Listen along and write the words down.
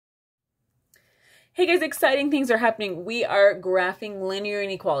Hey guys, exciting things are happening. We are graphing linear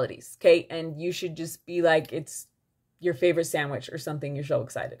inequalities, okay? And you should just be like, it's your favorite sandwich or something. You're so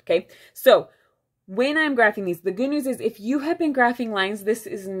excited, okay? So when I'm graphing these, the good news is if you have been graphing lines, this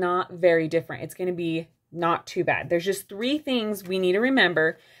is not very different. It's going to be not too bad. There's just three things we need to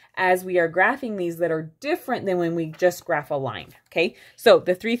remember as we are graphing these that are different than when we just graph a line, okay? So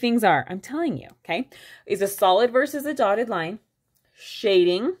the three things are, I'm telling you, okay, is a solid versus a dotted line,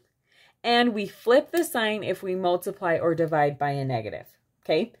 shading, and we flip the sign if we multiply or divide by a negative,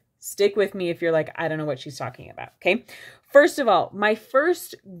 okay? Stick with me if you're like, I don't know what she's talking about, okay? First of all, my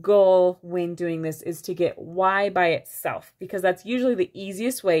first goal when doing this is to get y by itself, because that's usually the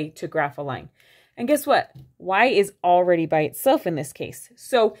easiest way to graph a line. And guess what? Y is already by itself in this case.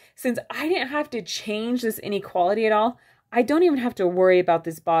 So since I didn't have to change this inequality at all, I don't even have to worry about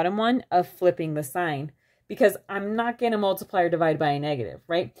this bottom one of flipping the sign, because I'm not going to multiply or divide by a negative,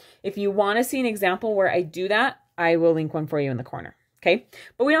 right? If you want to see an example where I do that, I will link one for you in the corner, okay?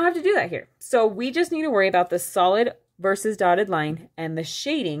 But we don't have to do that here. So we just need to worry about the solid versus dotted line and the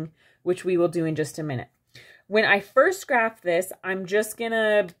shading, which we will do in just a minute. When I first graph this, I'm just going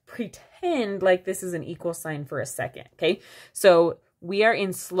to pretend like this is an equal sign for a second, okay? So we are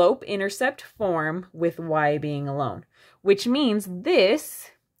in slope-intercept form with y being alone, which means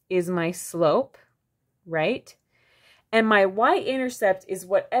this is my slope, right? And my y-intercept is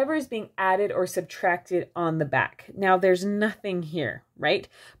whatever is being added or subtracted on the back. Now there's nothing here, right?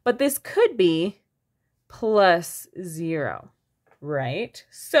 But this could be plus 0, right?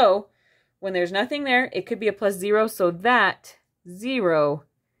 So when there's nothing there, it could be a plus 0. So that 0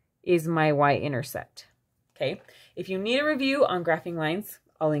 is my y-intercept, okay? If you need a review on graphing lines,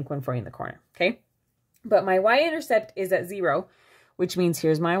 I'll link one for you in the corner, okay? But my y-intercept is at 0, which means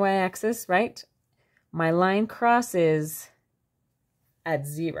here's my y-axis, right? My line crosses at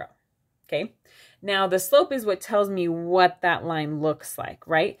 0, okay? Now, the slope is what tells me what that line looks like,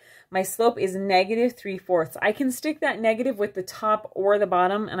 right? My slope is negative 3/4. I can stick that negative with the top or the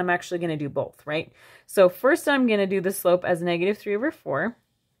bottom, and I'm actually going to do both, right? So first I'm going to do the slope as negative 3/4,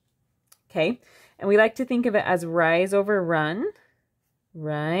 okay? And we like to think of it as rise over run,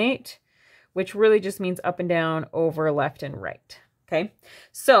 right? Which really just means up and down over left and right, okay?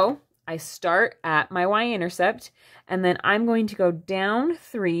 So I start at my y-intercept, and then I'm going to go down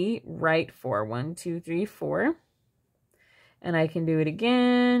 3, right 4. 1, 2, 3, 4. And I can do it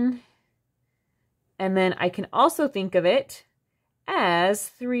again. And then I can also think of it as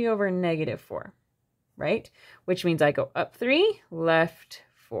 3 over negative 4, right? Which means I go up 3, left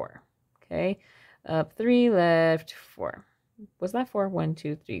 4, okay? Up 3, left 4. Was that 4? 1,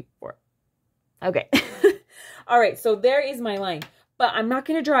 2, 3, 4. Okay. All right, so there is my line. But I'm not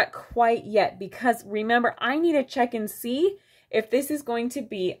going to draw it quite yet, because remember, I need to check and see if this is going to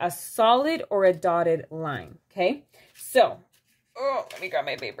be a solid or a dotted line, okay? So, oh, let me grab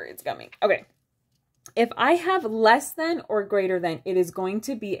my paper. It's coming. Okay. If I have less than or greater than, it is going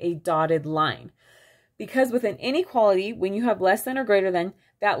to be a dotted line. Because with an inequality, when you have less than or greater than,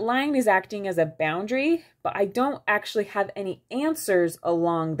 that line is acting as a boundary, but I don't actually have any answers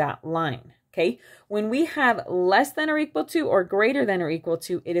along that line. Okay, when we have less than or equal to or greater than or equal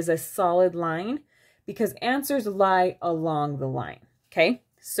to, it is a solid line because answers lie along the line. Okay,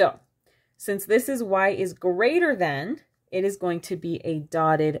 so since this is y is greater than, it is going to be a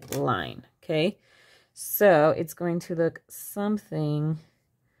dotted line. Okay, so it's going to look something,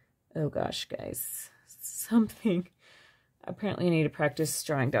 oh gosh, guys, something, apparently I need to practice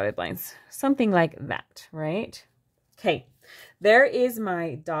drawing dotted lines, something like that, right? Okay. There is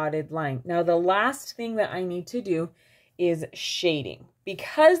my dotted line. Now, the last thing that I need to do is shading.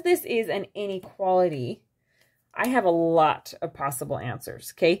 Because this is an inequality, I have a lot of possible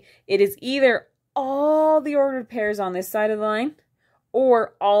answers, okay? It is either all the ordered pairs on this side of the line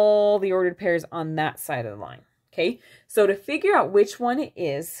or all the ordered pairs on that side of the line, okay? So to figure out which one it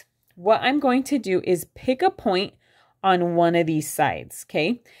is, what I'm going to do is pick a point on one of these sides,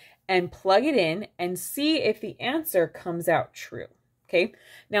 okay? And plug it in and see if the answer comes out true, okay?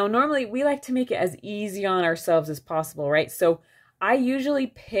 Now, normally we like to make it as easy on ourselves as possible, right? So I usually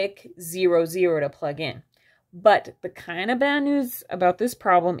pick 0, 0 to plug in. But the kind of bad news about this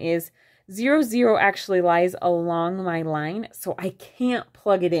problem is 0, 0 actually lies along my line, so I can't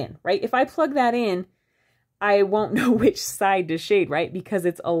plug it in, right? If I plug that in, I won't know which side to shade, right? Because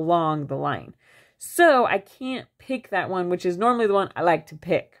it's along the line. So I can't pick that one, which is normally the one I like to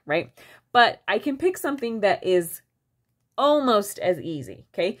pick, right? But I can pick something that is almost as easy,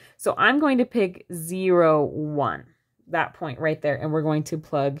 okay? So I'm going to pick 0, 1, that point right there, and we're going to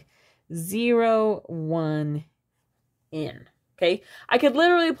plug 0, 1 in, okay? I could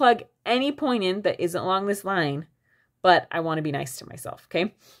literally plug any point in that isn't along this line, but I want to be nice to myself,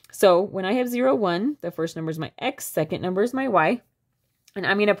 okay? So when I have 0, 1, the first number is my x, second number is my y, and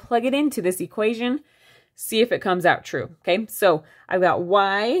I'm going to plug it into this equation, see if it comes out true, okay? So I've got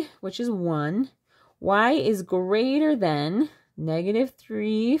y, which is 1. Y is greater than negative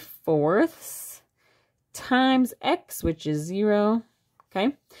 3/4 times x, which is 0,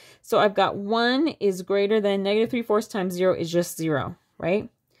 okay? So I've got 1 is greater than negative 3/4 times 0 is just 0, right?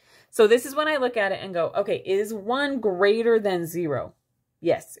 So this is when I look at it and go, okay, is 1 greater than 0?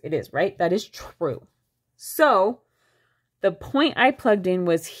 Yes, it is, right? That is true. So the point I plugged in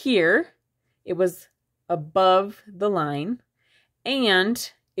was here. It was above the line,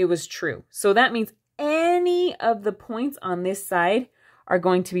 and it was true. So that means any of the points on this side are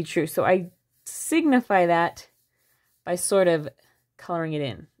going to be true. So I signify that by sort of coloring it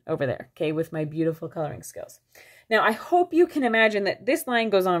in over there, okay, with my beautiful coloring skills. Now, I hope you can imagine that this line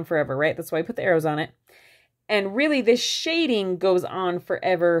goes on forever, right? That's why I put the arrows on it. And really, this shading goes on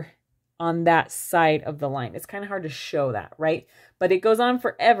forever on that side of the line. It's kind of hard to show that, right? But it goes on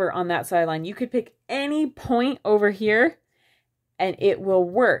forever on that side line. You could pick any point over here, and it will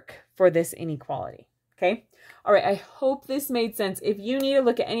work for this inequality, okay? All right, I hope this made sense. If you need to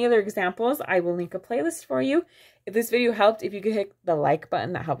look at any other examples, I will link a playlist for you. If this video helped, if you could hit the like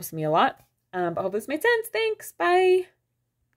button, that helps me a lot. But I hope this made sense. Thanks. Bye.